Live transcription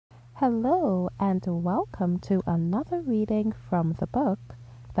Hello and welcome to another reading from the book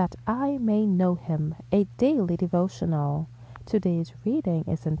That I May Know Him, a daily devotional. Today's reading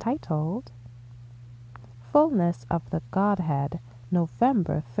is entitled Fullness of the Godhead,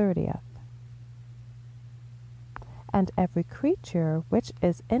 November 30th. And every creature which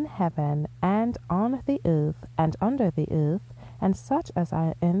is in heaven and on the earth and under the earth, and such as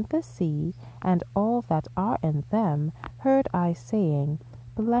are in the sea, and all that are in them, heard I saying,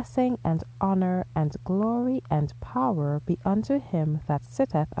 Blessing and honor and glory and power be unto him that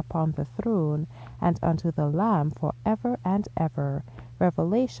sitteth upon the throne, and unto the Lamb for ever and ever.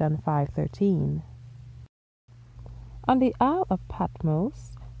 Revelation 5:13. On the Isle of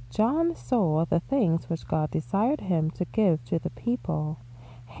Patmos, John saw the things which God desired him to give to the people.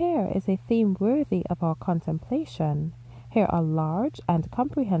 Here is a theme worthy of our contemplation. Here are large and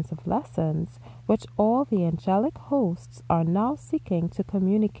comprehensive lessons which all the angelic hosts are now seeking to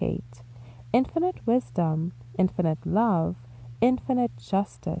communicate. Infinite wisdom, infinite love, infinite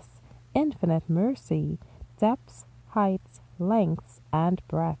justice, infinite mercy, depths, heights, lengths, and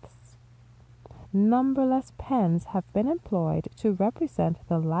breadths. Numberless pens have been employed to represent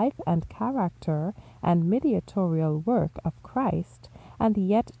the life and character and mediatorial work of Christ, and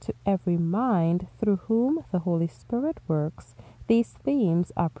yet to every mind through whom the Holy Spirit works, these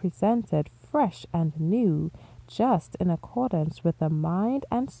themes are presented fresh and new, just in accordance with the mind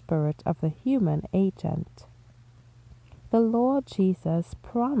and spirit of the human agent. The Lord Jesus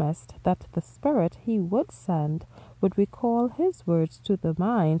promised that the Spirit he would send would recall his words to the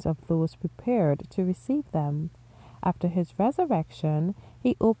minds of those prepared to receive them. After his resurrection,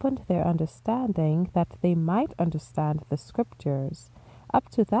 he opened their understanding that they might understand the Scriptures. Up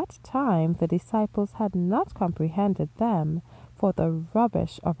to that time, the disciples had not comprehended them, for the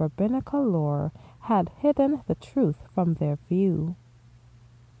rubbish of rabbinical lore had hidden the truth from their view.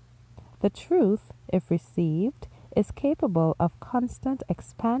 The truth, if received, is capable of constant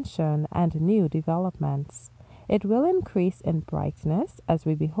expansion and new developments. It will increase in brightness as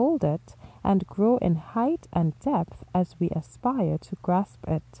we behold it, and grow in height and depth as we aspire to grasp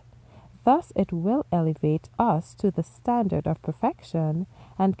it. Thus it will elevate us to the standard of perfection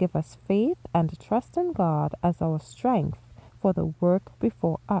and give us faith and trust in God as our strength for the work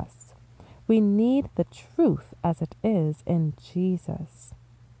before us. We need the truth as it is in Jesus.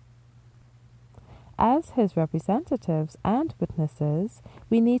 As his representatives and witnesses,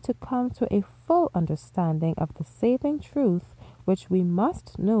 we need to come to a full understanding of the saving truth which we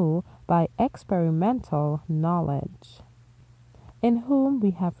must know by experimental knowledge. In whom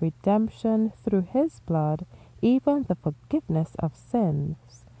we have redemption through his blood, even the forgiveness of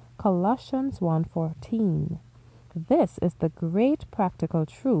sins. Colossians 1:14. This is the great practical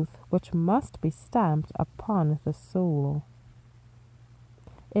truth which must be stamped upon the soul.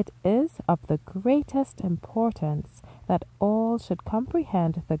 It is of the greatest importance that all should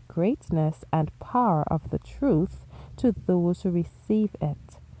comprehend the greatness and power of the truth to those who receive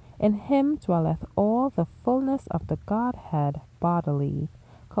it. In him dwelleth all the fullness of the Godhead bodily.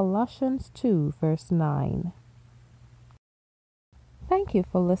 Colossians 2 verse 9. Thank you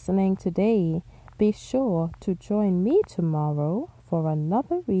for listening today. Be sure to join me tomorrow for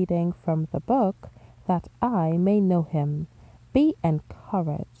another reading from the book That I May Know Him. Be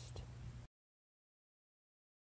encouraged.